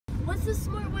What's the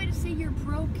smart way to say you're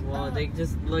broke? Well, they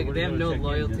just look. They have no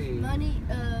loyalty. Money.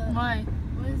 Why?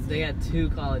 What is They it? got 2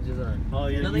 colleges on. Oh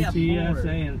yeah, No, they have UTSA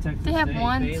 4. and Texas They have State.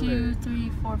 1, Baylor. 2, 3,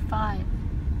 4, 5.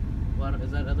 What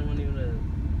is that other one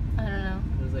even? I don't know.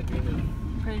 It was like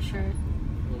even. Pretty sure.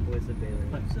 One boy said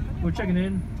Baylor. We're checking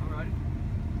in. Alrighty.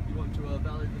 You want to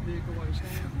validate the vehicle while you're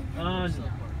staying?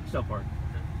 Still park.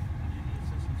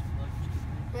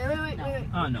 Yeah, wait.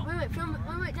 Oh no. Wait, film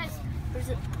it. Wait, guys.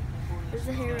 There's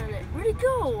a hair on it. Where'd it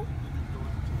go?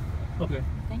 Okay.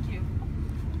 Thank you.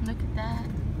 Look at that.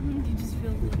 You just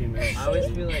feel good. I always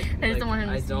feel like, I just don't want him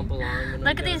to I see. don't belong. When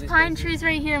Look at these pine trees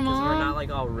right here, Because we're not Mom.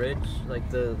 like all rich, like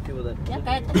the people that. Yep,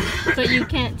 but you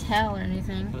can't tell or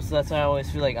anything. So that's why I always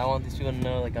feel like I want these people to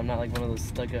know, like I'm not like one of those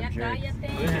stuck-up jerks. We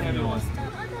have You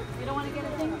don't want to get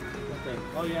a thing?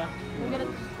 Oh yeah. We get a.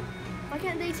 Why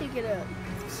can't they take it up?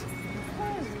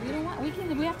 We don't want. We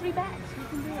have 3 bags.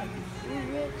 We can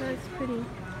do it. That's pretty.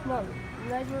 Come on.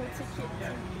 Guys want a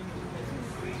ticket.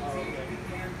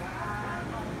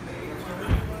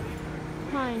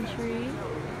 Pine tree.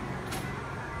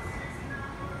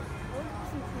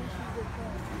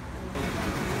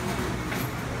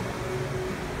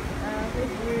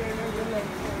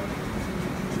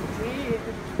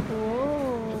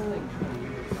 Whoa.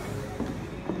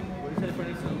 What is it for to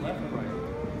the left or right?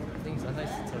 I think sometimes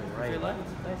it's to the right. To the left?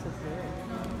 Sometimes it's to the right.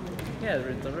 Yeah,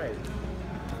 it's the right.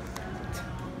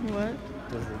 What?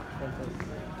 Was it? Sometimes.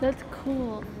 That's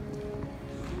cool.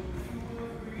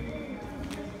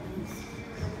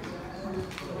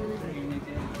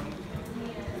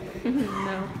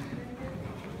 No.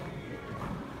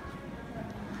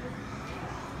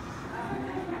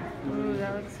 Ooh,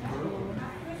 that looks cool.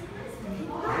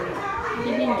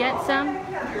 You can get some?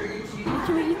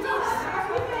 Can we eat these?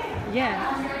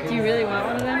 Yeah. Do you really want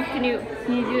one of them? Can you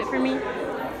do it for me?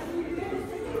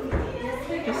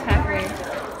 Just halfway.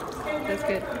 That's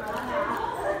good.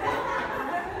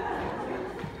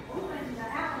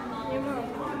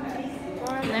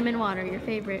 Lemon water, your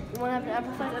favorite. You want to have an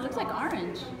apple cider? It looks like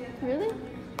orange, Really?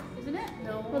 isn't it?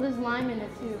 No. Well, there's lime in it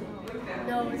too.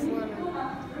 No, it's lemon.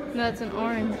 No, that's an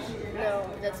orange. No,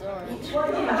 that's orange.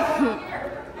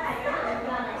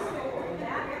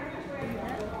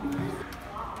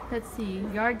 Let's see.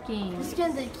 Yard games. Just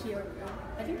get the cure.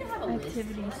 I think they have a list.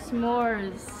 Activity.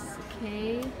 S'mores.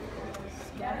 Okay.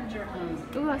 Scavenger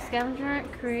hunt. Ooh, a scavenger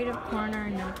hunt. Creative corner.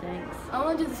 No thanks. I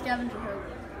want to do the scavenger hunt.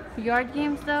 Yard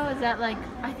games though? Is that like,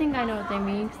 I think I know what they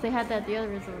mean because they had that at the other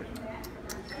resort.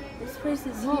 This place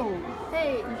is Whoa. here.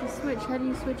 Hey. You can switch. How do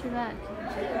you switch it back?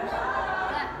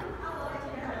 Back.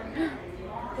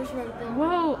 There's right there.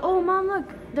 Whoa. Oh, Mom, look.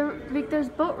 There's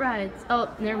boat rides. Oh,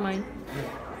 never mind.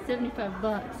 $75.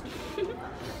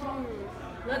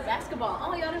 Look, basketball.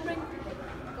 Oh, you ought to bring.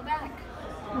 Go back.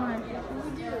 Why? What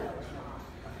we do?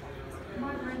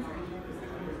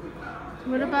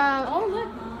 What about Oh, look.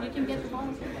 You can get the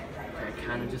balls. I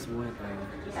kind of just went there.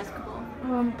 Basketball.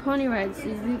 pony rides?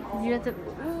 You have to.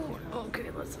 Ooh, okay,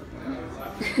 let's.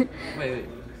 Wait.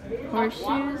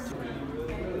 Horseshoes.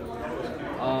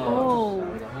 Oh.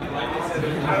 Oh.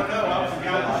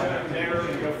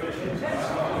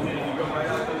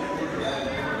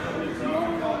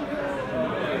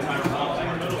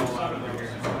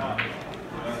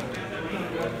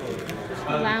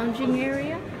 Lounging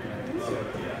area.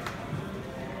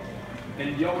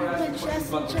 Remember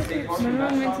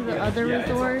when we went to the other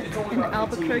resort in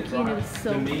Albuquerque and it was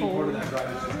so cold?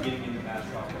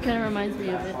 Kind of reminds me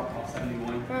of it.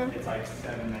 It's like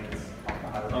 7 minutes.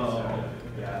 Oh,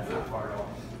 yeah, it's not far at all.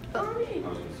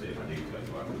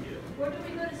 Where do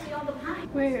we go to see all the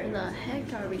pines? Where the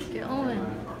heck are we going?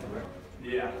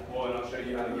 Yeah, well, and I'll show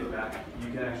you how to get back. You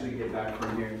can actually get back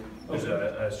from here. There's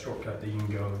a shortcut that you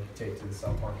can go take to the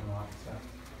south parking lot.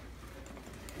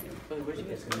 So. Where'd you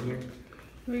guys go here?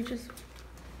 We just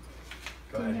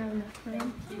Go didn't ahead. have enough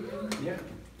room. Yeah.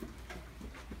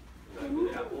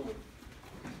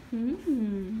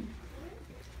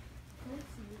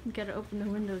 You gotta open the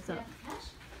windows up.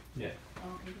 Yeah.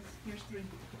 Oh, okay, here's 3.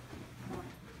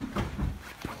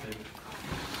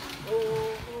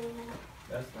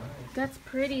 That's nice. That's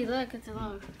pretty. Look, it's a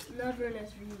long. Not very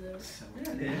nice view though.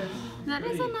 Yeah, it is. That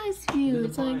is a nice view.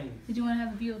 It's like, Did you want to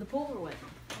have a view of the pool or what?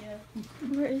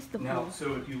 where is the Now, pool?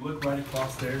 so if you look right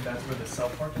across there, that's where the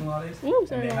south parking lot is. Ooh, And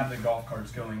sorry. they have the golf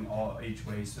carts going all each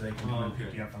way, so they can come and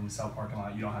pick you up from the south parking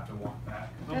lot. You don't have to walk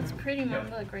back. That's pretty, Mom.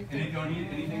 Look right And if there. you don't need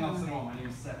anything else at all, my name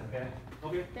is Seth, okay?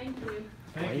 Okay. Thank you.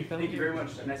 Thank you very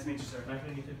much. Nice to meet you, sir. Nice to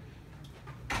meet you too.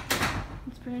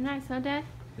 It's pretty nice, huh, Dad?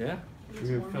 Yeah.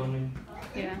 We're filming.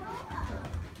 Yeah.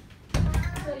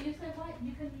 So you said what?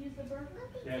 You couldn't use the burger?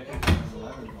 Yeah, I can.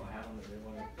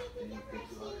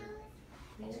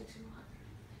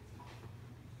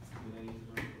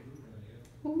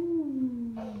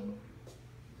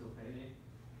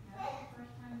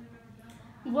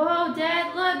 Whoa,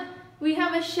 Dad, look! We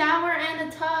have a shower and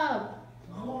a tub.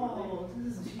 Oh,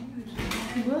 this is huge.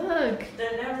 Look.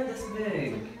 They're never this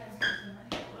big.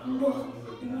 Look,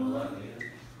 they're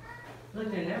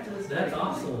never this big. That's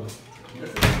awesome. This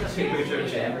is a picture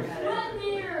of Chad. Run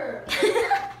here.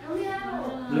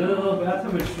 The little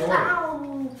bathtub is short. Look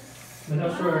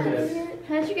how short it is.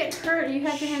 How did you get hurt? You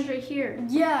had your hands right here.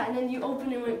 Yeah, and then you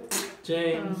open it and went.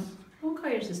 James. Don't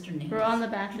call your sister names. We're on the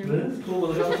bathroom. This is cool.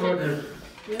 Look how short it is.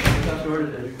 Look how short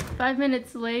it is. 5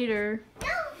 minutes later.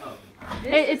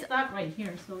 This is stuck right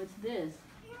here, so it's this.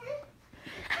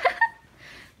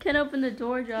 Can't open the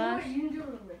door, Josh. You can do it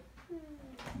over.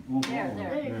 There.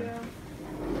 There you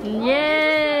go.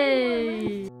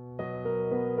 Yay!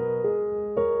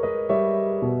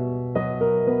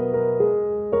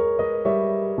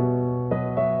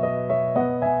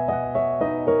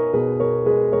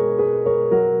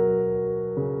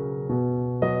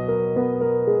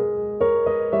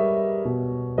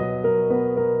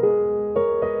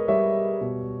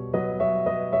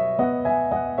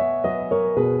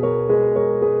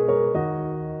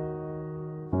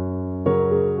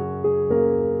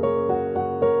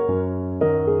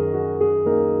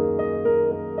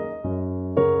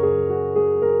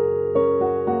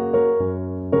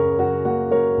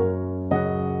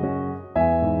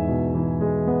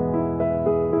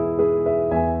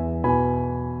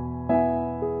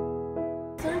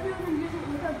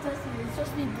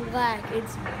 Black,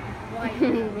 it's white.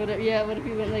 What if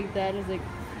you went like that? It's like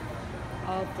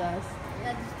all dust.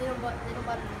 Yeah, just, they don't bother to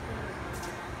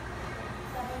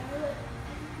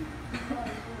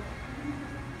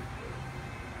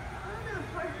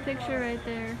Picture right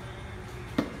there.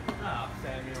 Oh,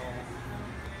 Samuel.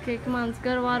 Okay, come on, let's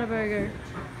go to Whataburger.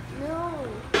 No.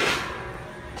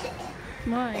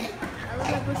 Why? I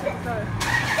love my books at the car.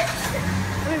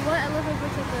 Wait, what? I love my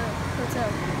books at the hotel.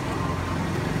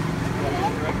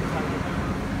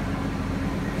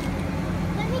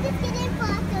 Let me just get in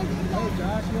faster. Hey,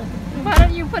 Josh, Why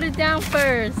don't you put it down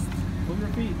first? move your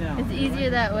feet down. It's easier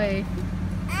that way.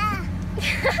 Ah.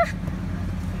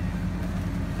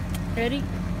 Ready?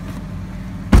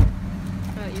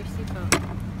 Oh, your seatbelt.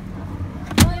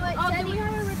 Oh, do we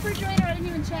have a refrigerator? I didn't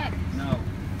even check. No.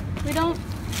 We don't.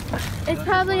 It's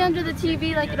probably under the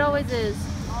TV like it always is.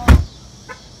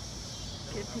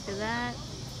 Get a pic of that.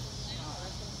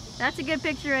 That's a good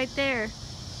picture right there.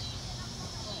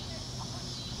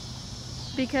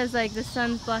 Because like the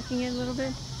sun's blocking it a little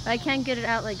bit. I can't get it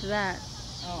out like that.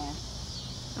 Oh.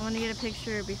 I want to get a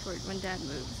picture before when Dad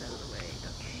moves out of the way.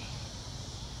 Okay.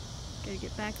 Gotta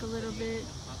get back a little bit.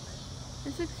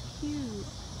 This looks cute.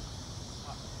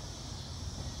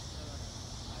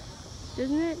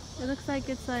 Doesn't it? It looks like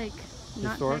it's like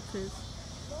not Historic? Texas.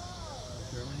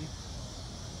 Germany?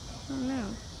 I don't know.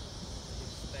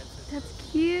 That's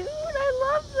cute. I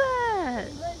love that.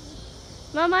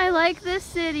 Mom, I like this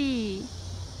city.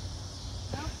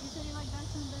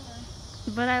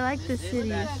 But I like this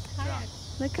city.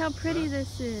 Look how pretty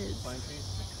this is.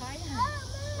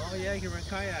 Oh yeah, you can rent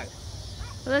kayak.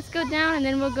 Well, let's go down and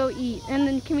then we'll go eat. And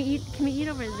then can we eat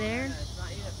over there?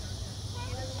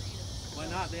 Why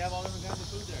not? They have all different kinds of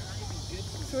food there.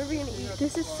 So where are we gonna eat?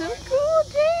 This is so cool,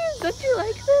 James. Don't you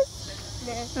like this?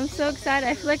 Yeah. I'm so excited.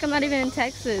 I feel like I'm not even in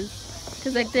Texas.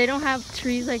 Because like they don't have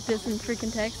trees like this in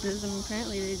freaking Texas, and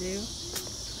apparently they do.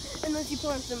 Unless you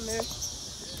plant them there.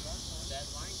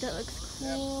 That looks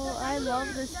cool. I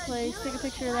love this place. Take a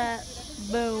picture of that.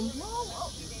 Boom.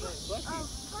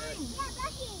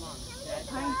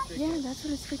 Pine. Yeah, that's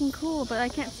what is freaking cool. But I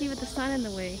can't see with the sun in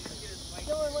the way.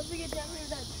 Don't worry, once we get down here,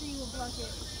 that tree will block it.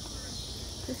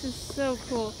 This is so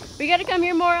cool. We gotta come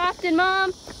here more often,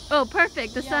 Mom. Oh,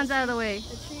 perfect. The sun's out of the way.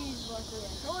 The trees block it. I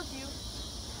told you.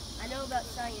 I know about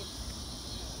science.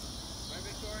 Right,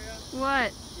 Victoria?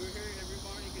 What? You were here every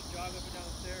morning, you could jog up and down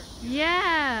the stairs.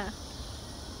 Yeah.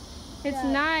 It's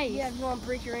nice. Yeah, if you want to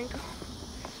break your ankle.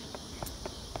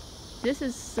 This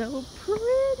is so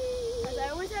pretty. I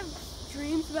always have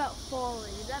dreams about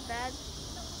falling. Is that bad?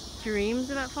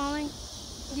 Dreams about falling?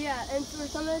 Yeah, and for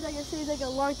sometimes I can say like a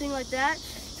long thing like that.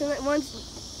 So like once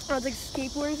I was like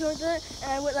skateboarding or something like that,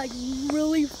 and I went like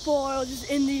really far, I was just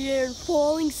in the air and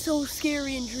falling. So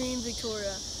scary in dreams,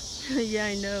 Victoria. Yeah,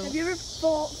 I know. Have you ever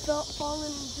fallen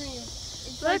in dreams?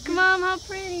 It's Look, like Mom, how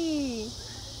pretty.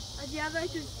 like you have like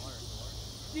this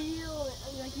feel,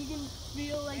 like you can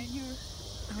feel like you're.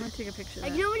 I want to take a picture of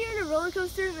Like that. you know when you're in a roller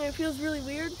coaster and it feels really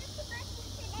weird?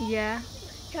 Yeah,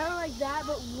 Kind of like that,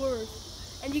 but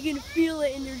worse. And you can feel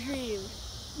it in your dream.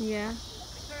 yeah.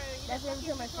 That's what I'm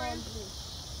telling my friends.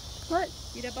 What?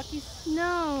 Eat at Buc-ee's?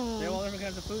 No. They won't ever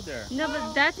have the food there. No,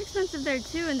 but that's expensive there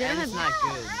too, and they don't have. It's not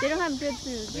good. They don't have good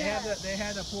food. They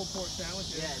had the pulled pork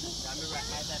sandwiches. Yeah, I remember I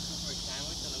had that pulled pork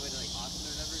sandwich on the way to like Austin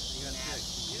or whatever. So you got sick.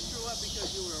 You threw up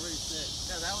because you were already sick.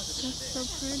 No, that was a different That's day. so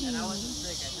pretty. And I wasn't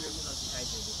sick. I threw up because I was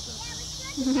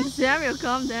dehydrated. So. Samuel,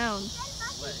 calm down.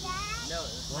 But no,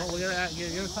 Well, we gotta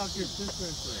talk to your sister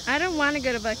and stuff. I don't want to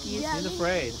go to Buc-ee's. She's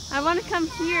afraid. I want to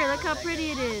come here. Look how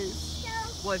pretty it is.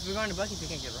 well, if we're going to Buc-ee's, we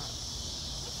can't get robbed.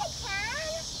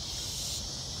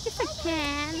 It's a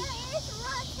can.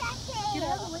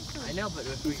 I know, but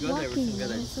if we go there, we're just gonna go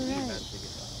there and see Alright. eventually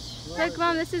get robbed. Look,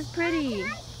 Mom, this is pretty.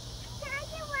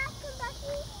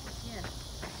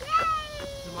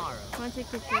 Tomorrow. I want to take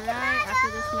a picture right after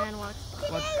this man walks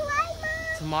by.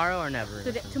 Tomorrow or never?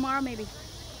 Tomorrow maybe.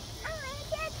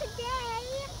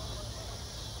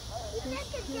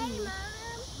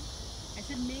 I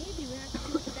said maybe. We have to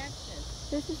see what the dad says.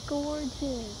 This is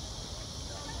gorgeous.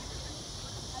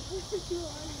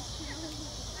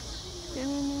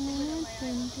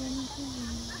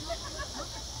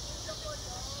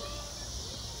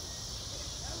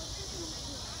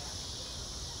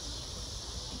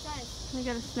 I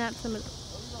gotta snap some of.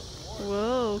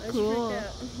 Whoa, cool.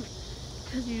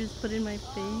 Because you just put it in my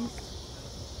face.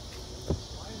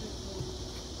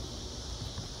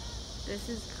 This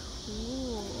is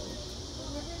cool.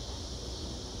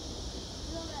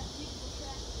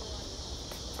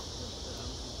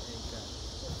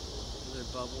 Are there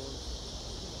bubbles?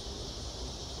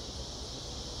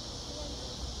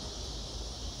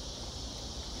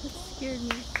 That scared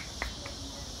me.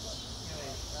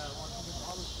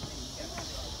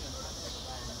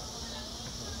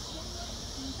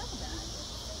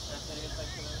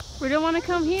 We don't want to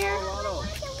come here?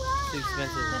 Too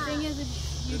expensive. The thing is, if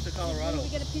you This is Colorado. need to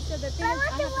get a pizza, the thing is, I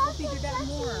have to go feed your dad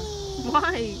more.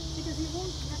 Why? Because he won't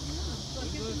have enough. So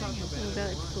here's the menu. Oh,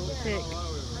 that's cool. Pick.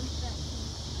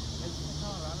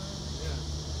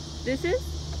 This is?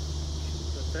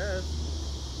 It says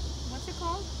What's it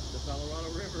called? the Colorado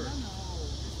River. No,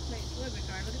 this place. Look,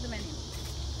 Ricardo, look at the menu.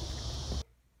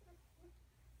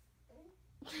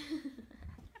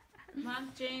 Mom,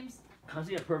 James. How's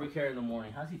he have perfect hair in the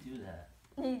morning? How's he do that?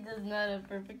 He does not have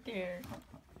perfect hair. How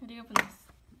do you open this?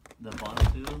 The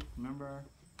bottom two, remember?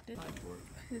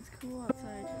 It's cool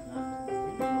outside.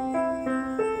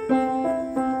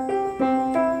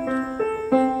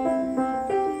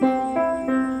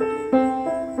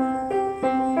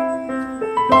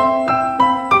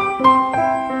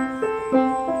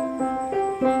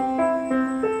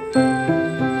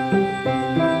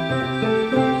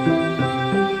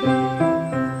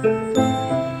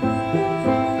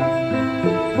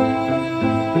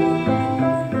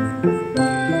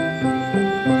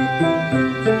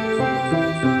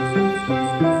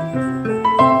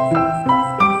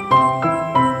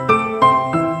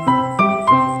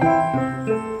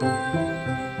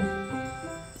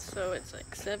 So it's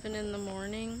like 7 in the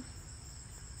morning.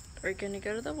 We're gonna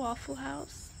go to the Waffle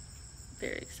House.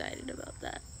 Very excited about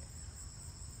that.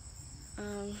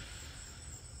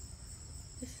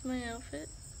 This is my outfit.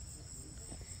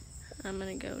 I'm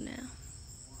gonna go now.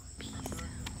 Peace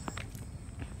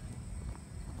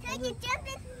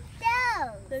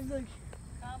out. There's like,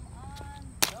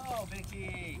 No,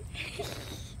 Vicky.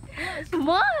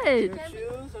 What? Your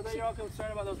shoes? I bet you're all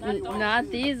concerned about those. Not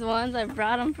these ones. I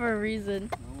brought them for a reason.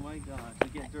 Oh my gosh, they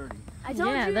get dirty. I told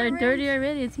Yeah, you they're already. dirty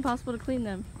already. It's impossible to clean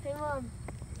them. Hey Mom,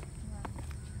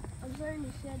 I'm starting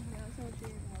to shed now. So it's your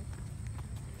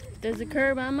house. There's a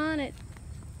curb. I'm on it.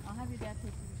 I'll have your dad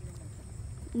take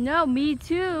you to No, me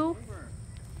too.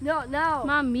 No, no.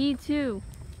 Mom, me too.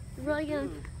 You're really gonna.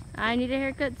 I need a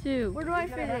haircut too. Where do I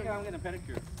fit in? I'm getting a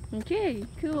pedicure. Okay,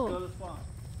 Go cool. to the spa.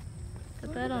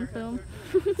 Put that on film.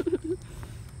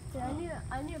 Yeah,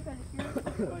 I need a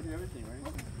pedicure. I do everything,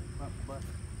 right?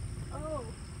 Oh.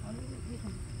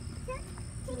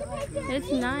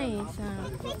 It's nice.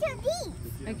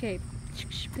 Okay,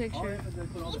 picture.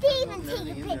 You didn't even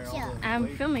take a picture. I'm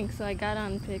filming, so I got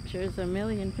on pictures, a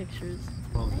million pictures.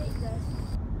 I hate this.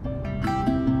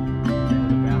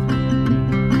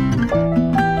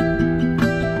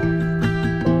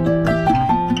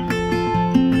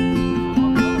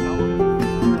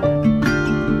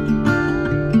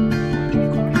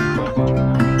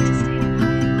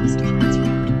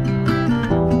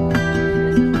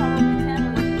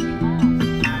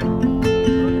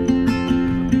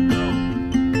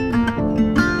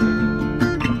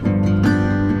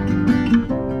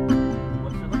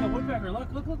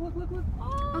 Look,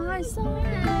 look.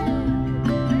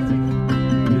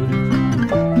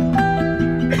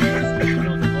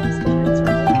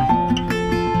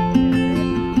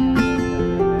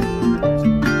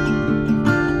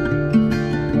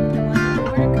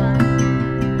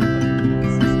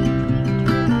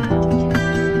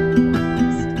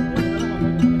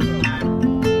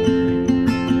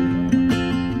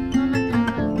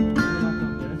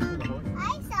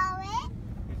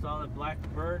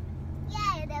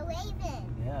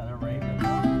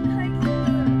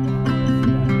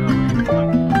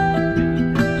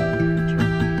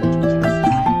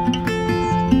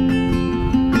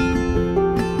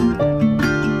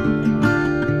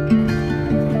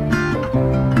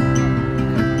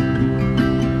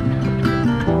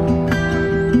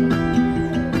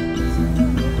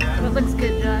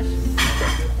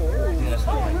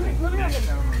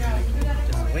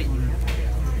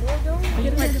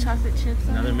 chocolate chips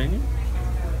on Another it. menu?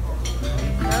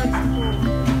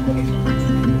 That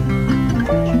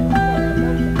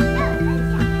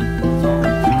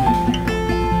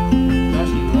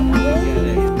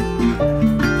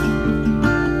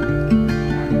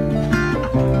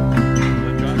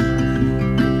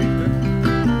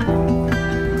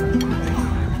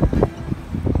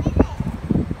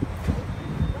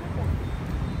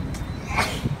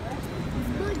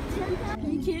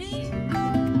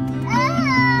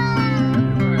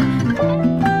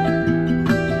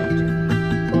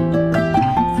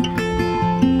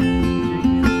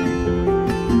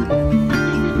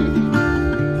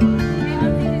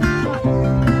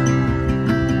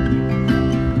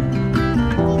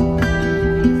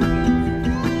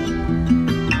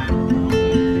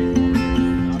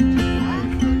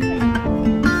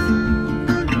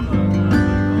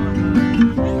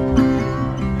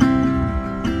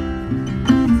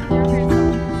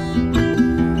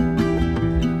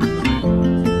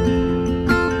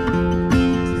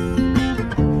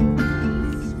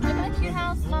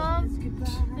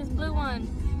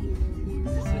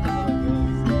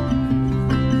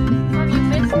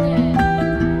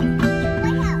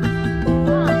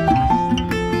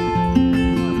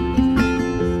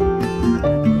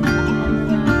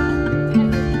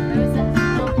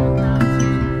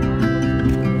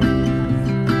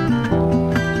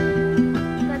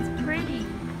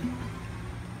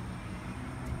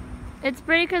It's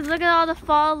pretty because look at all the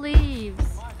fall leaves.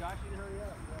 Come on, Josh, you hurry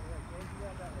up. Go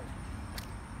that way.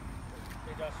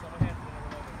 Hey, Josh, show my hands.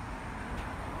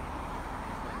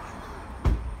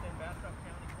 Bastrop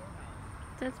County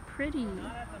Courthouse. That's pretty.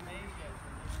 Not at the maze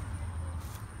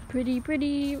yet. Pretty,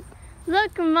 pretty.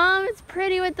 Look, Mom, it's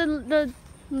pretty with the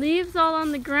leaves all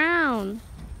on the ground.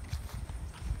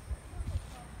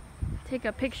 Take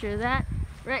a picture of that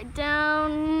right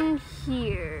down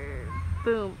here.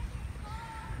 Boom.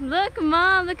 Look,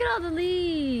 Mom, look at all the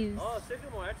leaves. Oh,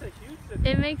 sycamore, that's a huge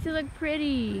sycamore. It makes it look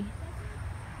pretty.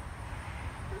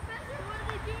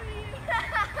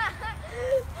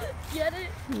 Get it?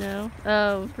 No.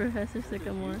 Oh, Professor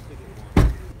Sycamore.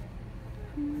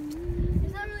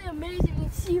 It's not really amazing. You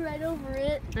can see right over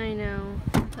it. I know.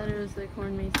 I thought it was the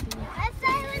corn maze too. I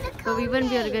thought it was a But we wouldn't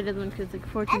be able to corn go to the one because it's like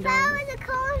I $14. thought it was a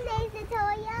corn maze,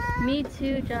 Natalia. Me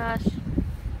too, Josh.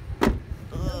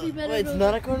 Be better Wait, it's go-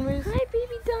 not a corn maze? Hi,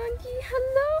 baby donkey.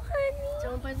 Hello, honey.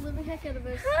 Don't bite the living heck out of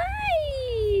us.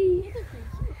 Hi.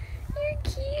 You're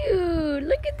cute.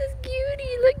 Look at this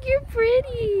cutie. Look, you're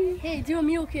pretty. Hey, do a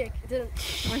mule kick. It didn't.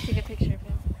 I want to take a picture of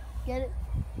him. Get it?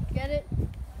 Get it?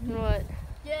 What?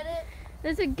 Get it?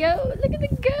 There's a goat. Look at the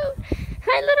goat. Hi,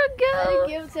 Why little do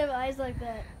goat. goats have eyes like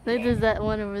that? Look, there's that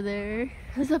one over there.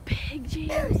 There's a pig,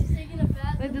 James. She's taking a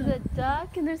bath. Look, there's a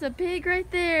duck and there's a pig right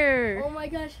there. Oh my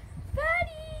gosh.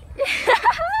 Fatty!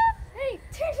 Hey,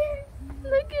 turn.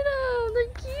 Look at them.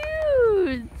 They're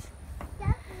cute.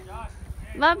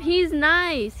 Mom, he's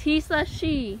nice.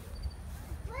 He/she.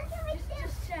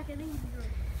 Just check. I think he's a girl.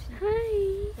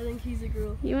 Hi. I think he's a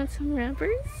girl. You want some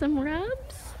rubbers? Some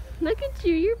rubs? Look at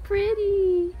you. You're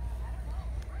pretty.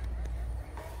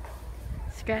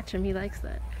 Scratch him. He likes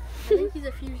that. I think he's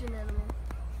a fusion animal.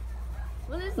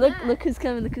 What is Look, that? look who's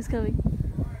coming. Look who's coming.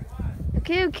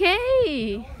 Okay,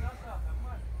 okay.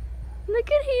 Look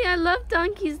at him. I love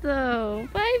donkeys though.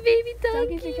 Bye, baby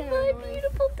donkey. Donkeys are kinda My annoying.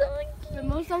 beautiful donkey. But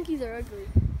most donkeys are ugly.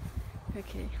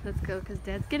 Okay, let's go because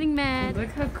Dad's getting mad.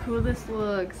 Look how cool this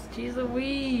looks. Jeez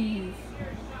Louise.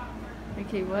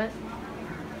 Okay, what?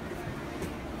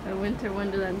 A winter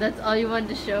wonderland. That's all you wanted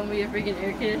to show me, a freaking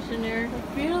air conditioner? I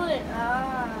feel it.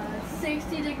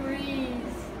 60 degrees.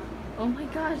 Oh my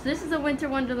gosh, this is a winter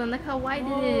wonderland. Look how white it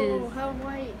Oh, is. how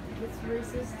white. It's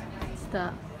racist.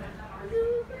 Stop.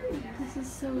 This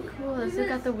is so cool. Let's look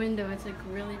out the window. It's like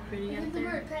really pretty out Look at the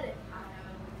there. bird. Pet it.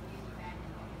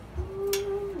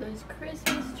 Ooh, there's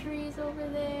Christmas trees over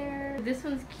there. This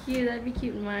one's cute. That'd be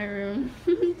cute in my room.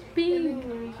 It's pink.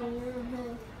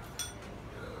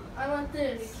 I want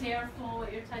this. Be careful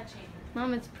what you're touching.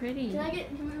 Mom, it's pretty. Can I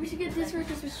get? We should get this for a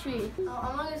Christmas tree. Oh,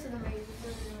 I'm not gonna say the maze.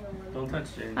 Don't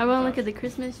touch James. I want to look at the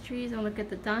Christmas trees. I want to look at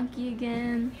the donkey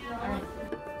again.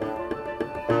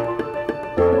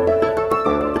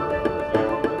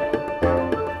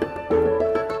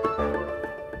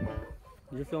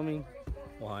 You're filming?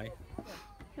 Why?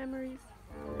 Memories.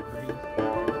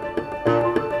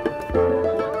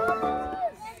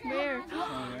 Where?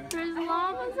 There's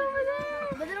llamas over there.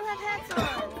 But they don't have hats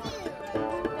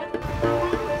on.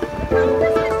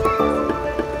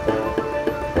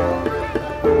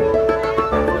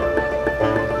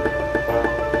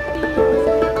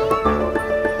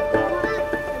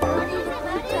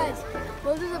 Guys,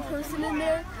 well, there's a person in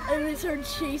there, they started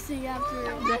chasing after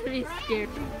him. That'd be scary.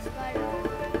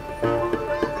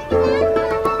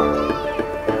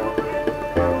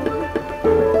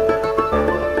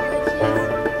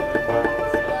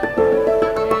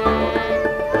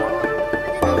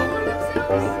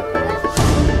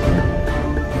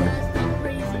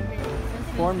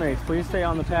 Cornmates, please stay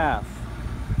on the path.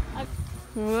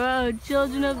 Whoa,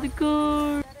 children of the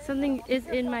corn. Something is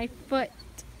in my foot.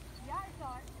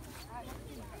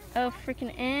 Oh,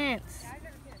 freaking ants.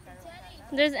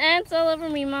 There's ants all over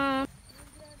me, Mom.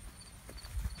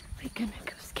 We're gonna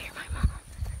go scare my mom.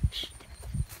 Shh.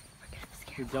 We're gonna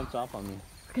scare He jumps off on me.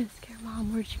 We're gonna scare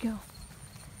Mom. Where'd she go?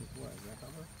 What, is that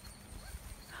cover?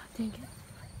 Oh, dang it.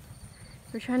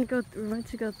 We're trying to go through, we want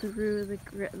to go through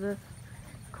the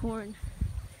corn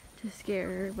to scare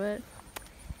her, but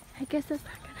I guess that's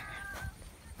not gonna happen.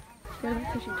 Gotta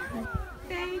be fishing time.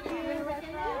 Thank you.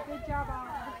 Good job,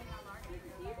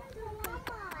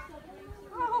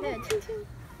 Yeah, ching ching.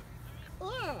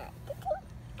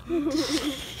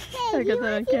 Hey, I got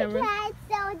that on camera. That's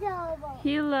so adorable.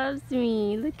 He loves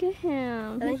me. Look at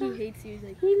him. I think he hates you. He's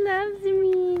like, He loves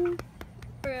me.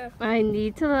 "Bruh, I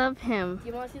need to love him.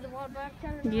 you want to see the wild back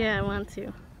camera? Yeah, I want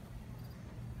to.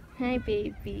 Hi,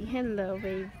 baby. Hello,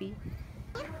 baby.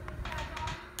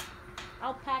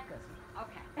 Alpacas.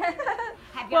 Okay.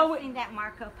 Have y'all seen that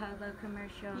Marco Polo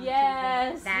commercial? on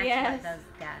Yes, TV? That's yes. what those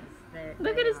guys.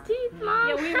 Look at his teeth, Mom.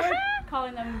 Yeah, we were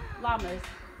calling them llamas.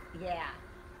 Yeah.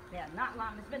 Yeah, not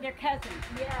llamas, but they're cousins.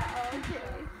 Yeah, okay.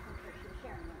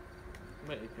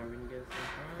 Wait, are we gonna get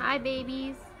some? Hi,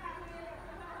 babies.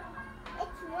 It's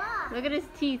rough. Look at his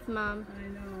teeth, Mom. I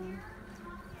know.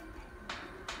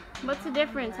 What's the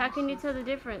difference? How can you tell the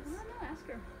difference? I don't know, ask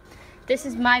her. This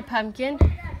is my pumpkin.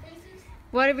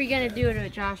 What are we gonna do to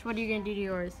it, Josh? What are you gonna do to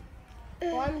yours?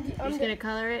 Well, You're just gonna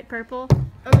color it purple?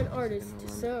 I'm an artist,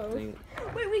 so. Wait,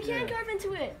 we can't carve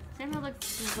into it. Samuel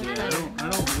looks I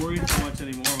don't worry too much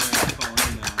anymore when I fall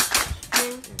in now.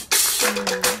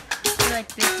 I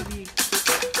like this to be.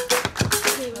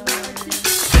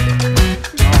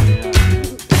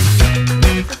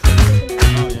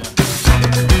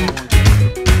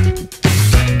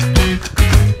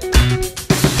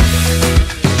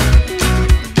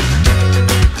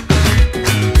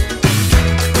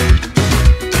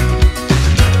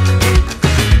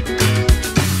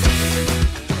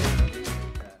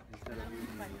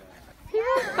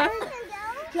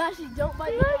 Joshy, don't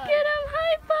bite Look at him!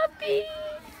 Hi, puppy!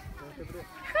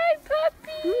 Hi,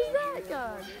 puppy! Who's that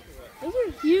guy? Those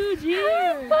are huge ears!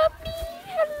 Hi, puppy!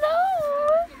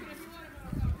 Hello!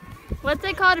 What's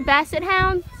it called? A basset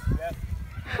hound? Yep.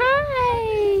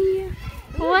 Hi!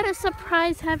 What a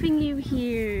surprise having you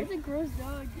here. That's a gross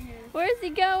dog here. Where's he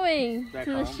going? Back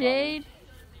To the home, shade?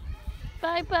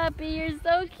 Bye, puppy. You're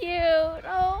so cute.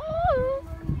 Oh!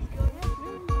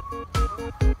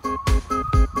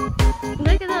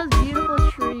 Look at those beautiful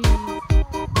trees.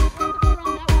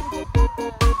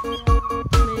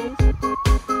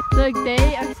 Look,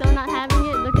 they are so not having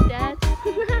it. Look at that.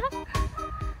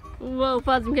 Whoa,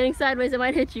 Fuzz, I'm getting sideways. I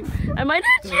might hit you. I might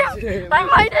hit you. I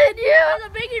might hit you. The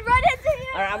biggie right into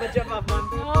you. Alright, I'm gonna jump off, Mom.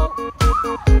 Oh.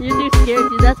 You're too scared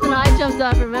to. That's when I jumped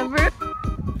off, remember?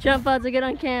 Jump, Fuzz, I'll get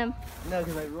on cam. No,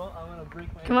 because I wanna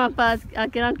break my. Come on, Fuzz, I'll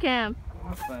get on cam.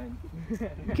 I'm fine.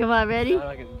 Come on, ready? I'm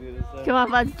not gonna do this. Come on,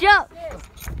 Fuzz, jump!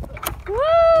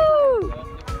 Woo!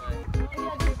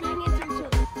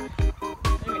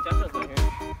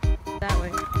 That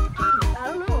way. I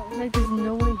don't know. Like there's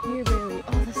no one here barely.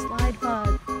 Oh, the slide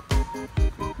pod.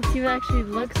 Let's see what it actually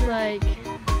looks like.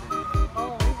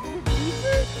 Oh, is it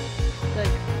deeper? Look,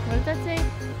 what does that say?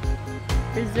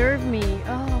 Reserve me.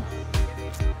 Oh.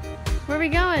 Where are we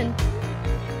going?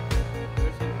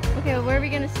 Okay, well, where are we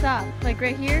gonna stop? Like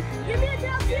right here? Give me a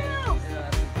tattoo!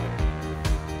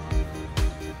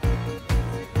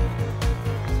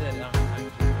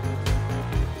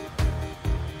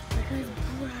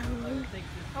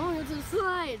 I want to go to the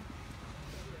slide.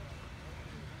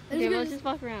 Okay, well, let's just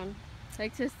walk around.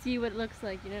 Like to see what it looks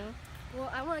like, you know?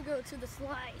 Well, I want to go to the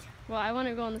slide. Well, I want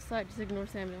to go on the slide. Just ignore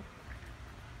Samuel.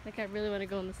 Like I really want to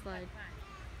go on the slide.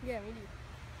 Yeah, we do.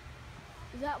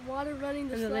 Is that water running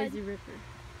the And the slide? lazy river.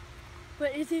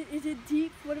 But is it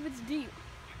deep? What if it's deep?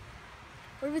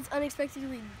 What if it's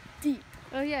unexpectedly deep?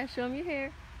 Oh yeah, show him your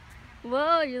hair.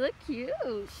 Whoa, you look cute.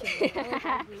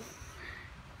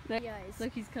 Look, Yes.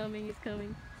 look, he's coming, he's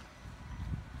coming.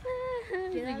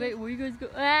 Get He's out like, of wait, where you guys go?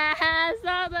 Ah,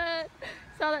 saw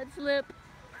that slip.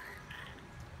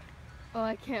 Oh,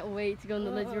 I can't wait to go in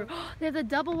the lazy river. They have the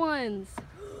double ones.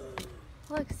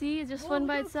 Look, see, it's just one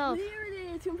by Look how itself. clear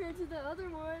it is compared to the other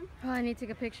one. Oh, I need to take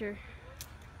a picture.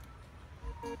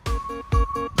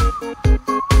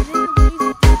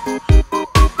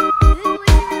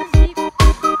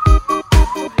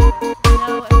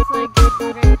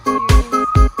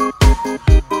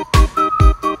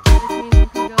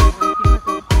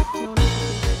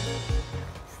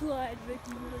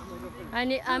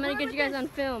 I'm gonna get you guys on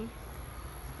film.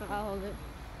 I'll hold it.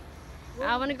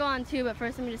 I want to go on too, but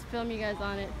first let me just film you guys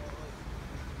on it.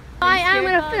 I am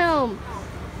gonna film.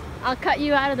 I'll cut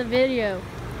you out of the video.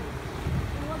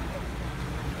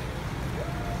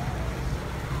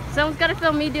 Someone's gotta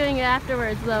film me doing it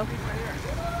afterwards, though.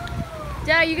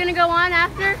 Dad, are you gonna go on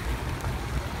after?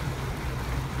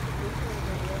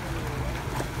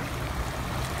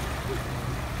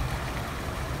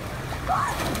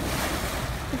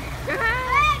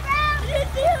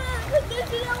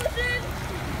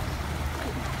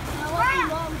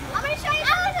 I'm gonna show you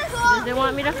something cool. Doesn't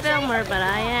want me to film her, but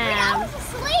I am. I was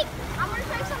asleep. I'm gonna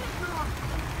show you something cool.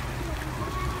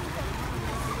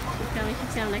 She's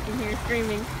coming, I can hear her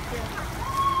screaming.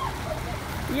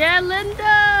 Yeah,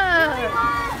 Linda!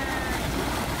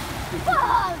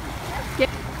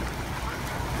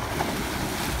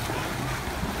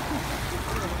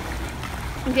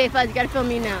 Okay, Fuzz, you gotta film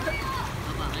me now.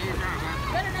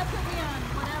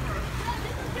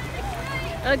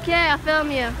 Okay, I'll film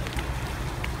you.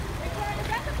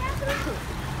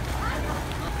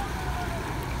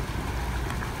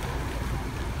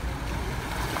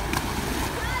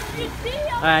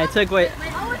 Alright,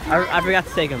 I forgot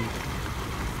to take him.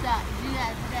 Stop, do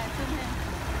that, film him.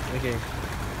 Okay.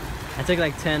 I took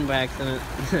like 10 by accident.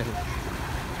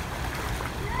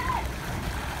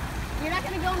 You're not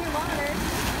gonna go in your water.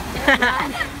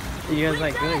 You guys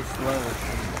like really slow.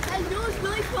 And you know what's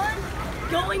really fun?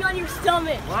 Going on your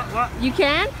stomach. What? You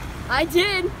can? I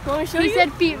did. Want to show you?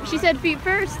 She said feet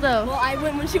first, though. Well, I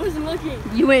went when she wasn't looking.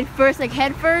 You went first, like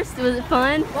head first? Was it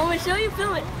fun? Want me to show you?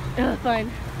 Film it. Fine.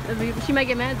 She might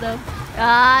get mad, though.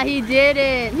 Ah, he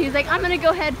didn't. He was like, I'm gonna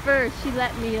go head first. She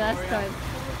let me last time.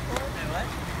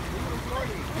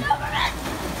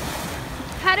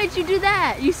 How did you do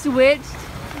that? You switched?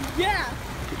 Yeah.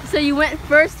 So you went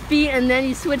first feet and then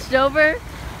you switched over?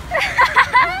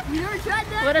 You never tried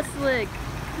that? What a slick.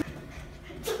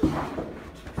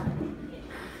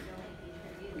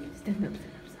 Stand up,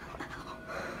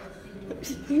 If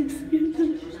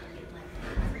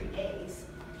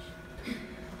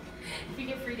you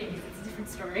get free days, it's a different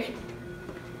story.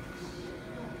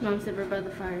 Mom said we're by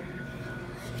the fire.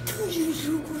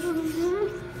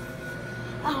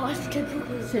 Oh, I can't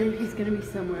prove So he's gonna be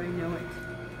somewhere, I know it.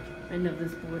 I know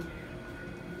this boy.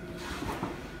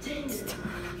 Dang it.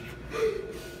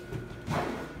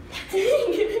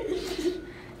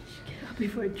 Get up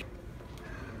before I...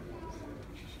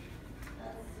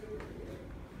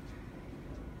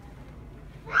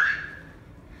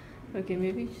 Okay,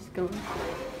 maybe just go.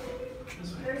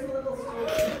 There's a little stool.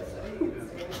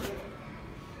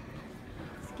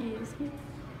 Excuse me.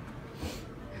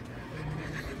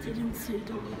 Didn't see it.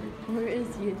 Where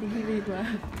is he? I think he made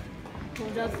laugh.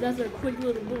 Well, that's a quick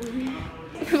little bully.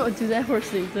 Come on, do that horse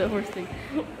thing. Do that horse thing.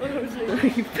 You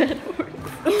fat horse.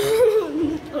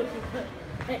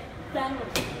 Hey, that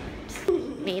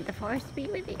one. May the force be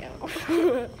with you.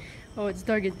 Oh, it's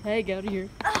dark as heck out here.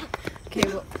 Okay,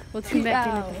 well, let's come back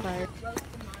in with the fire.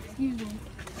 Excuse me.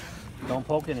 Don't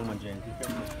poke anyone, Jen.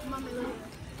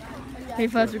 Hey,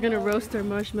 Fuzz, we're gonna roast our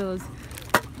marshmallows.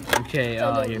 Okay,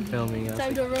 you're filming us.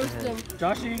 Time to roast them.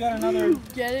 Joshua, you got another.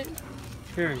 Get it?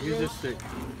 Here, use this stick.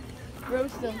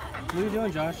 Roast them. What are you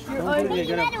doing, Josh? Don't You're cook it.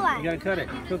 making another one. You gotta cut it.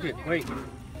 Cook it. Wait.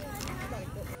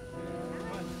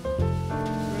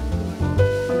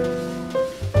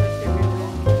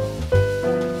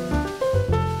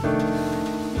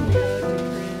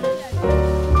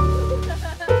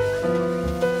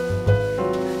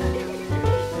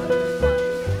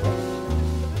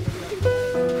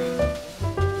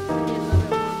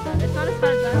 It's not as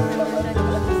bad as last time.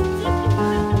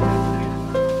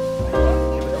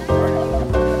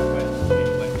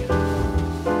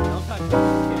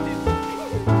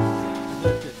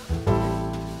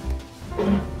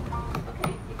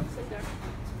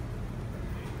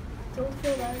 Don't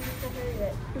feel that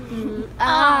yet.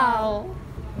 Ow!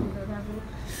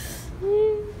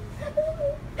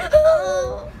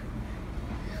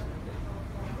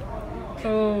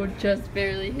 Oh, just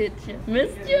barely hit you.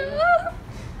 Missed you!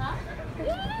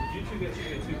 You two get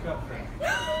 2 cups.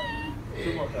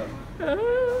 2 more cups.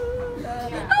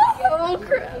 Oh,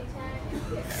 crap.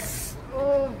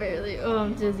 Oh, barely. Oh,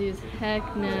 I'm dizzy as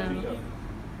heck now.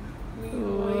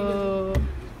 Whoa.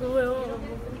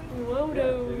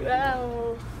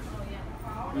 Ow.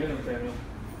 Get him, Samuel.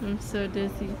 I'm so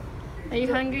dizzy. Are you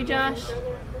hungry, Josh?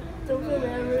 Don't feel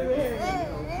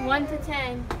bad. 1 to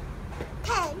 10.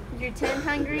 10. You're 10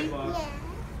 hungry? Yeah.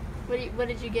 What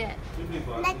did you get?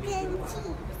 Macaroni and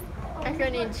cheese.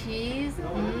 Macaroni and cheese?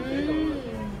 Mmm.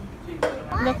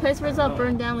 The place where it's all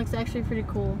burned down looks actually pretty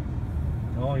cool.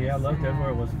 Oh yeah, look, there's where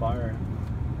it was fire.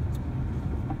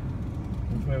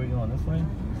 Which way are we going? This way?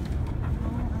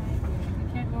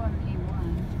 We can't go on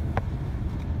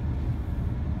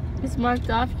A1. It's marked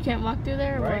off. You can't walk through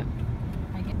there, or Right. what?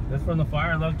 This from the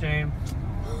fire. Look, James.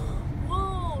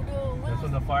 Whoa, dude. This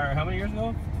from the fire. How many years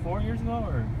ago? 4 years ago,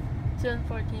 or?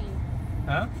 2014.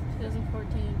 Huh?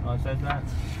 2014. Oh, it says that.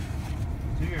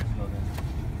 2 years ago then.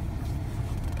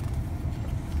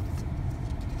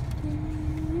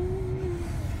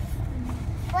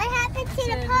 What happened to the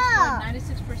It's park?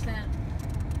 96%.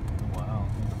 Wow.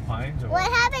 The pines are. What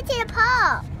happened to the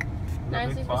park?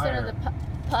 96% of the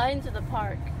pines of the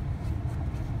park.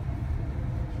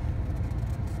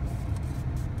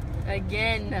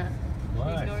 Again.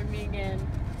 What? She ignored me again.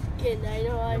 Kid, I know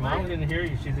Your I mom didn't hear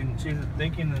you. She's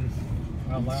thinking and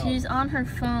out loud. She's on her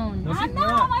phone. No, I'm she's not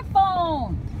not. on my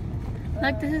phone.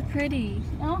 Look, this is pretty.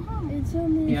 Uh-huh. It's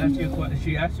only.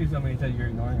 She asked you something and said you're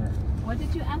ignoring her. What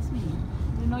did you ask me?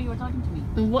 I didn't know you were talking to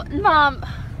me. What, Mom?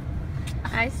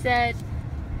 I said,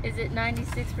 is it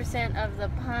 96% of the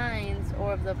pines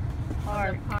or of the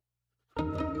park?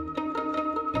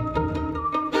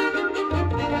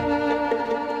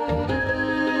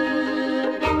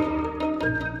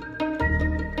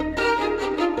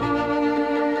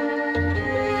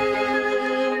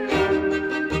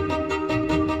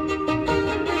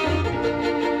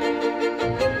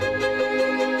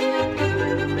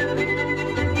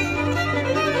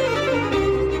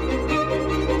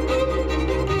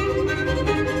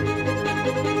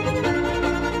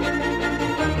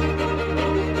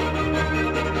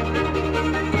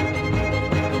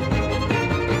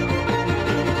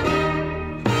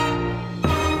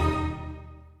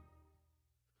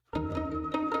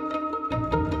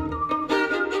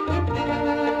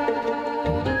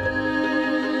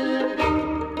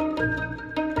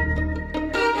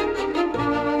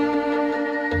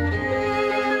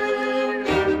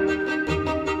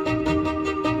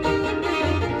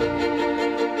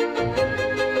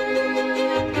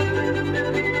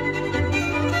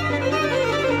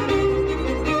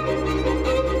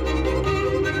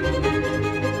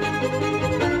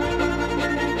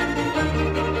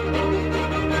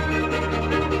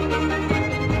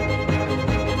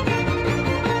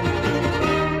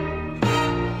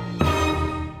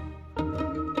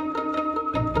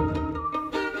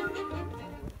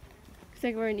 Looks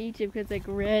like we're in Egypt because it's like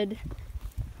red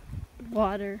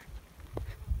water.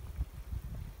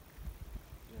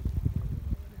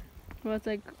 Well, it's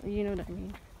like, you know what I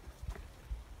mean.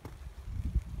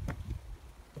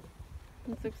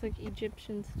 This looks like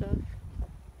Egyptian stuff.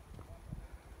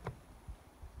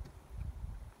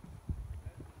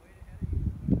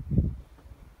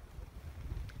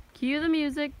 Cue the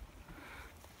music.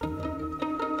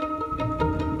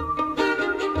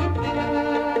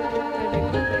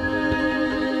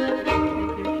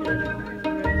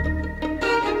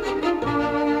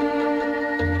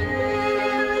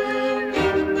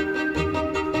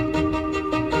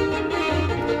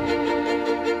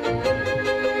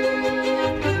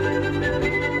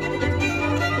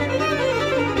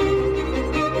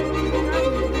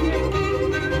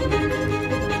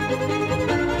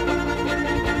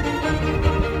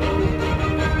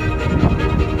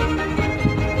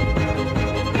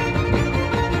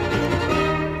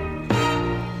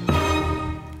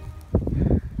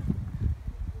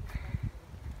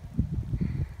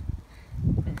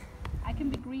 I can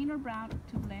be green or brown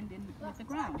to blend in with the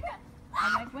ground.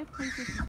 I like wet places.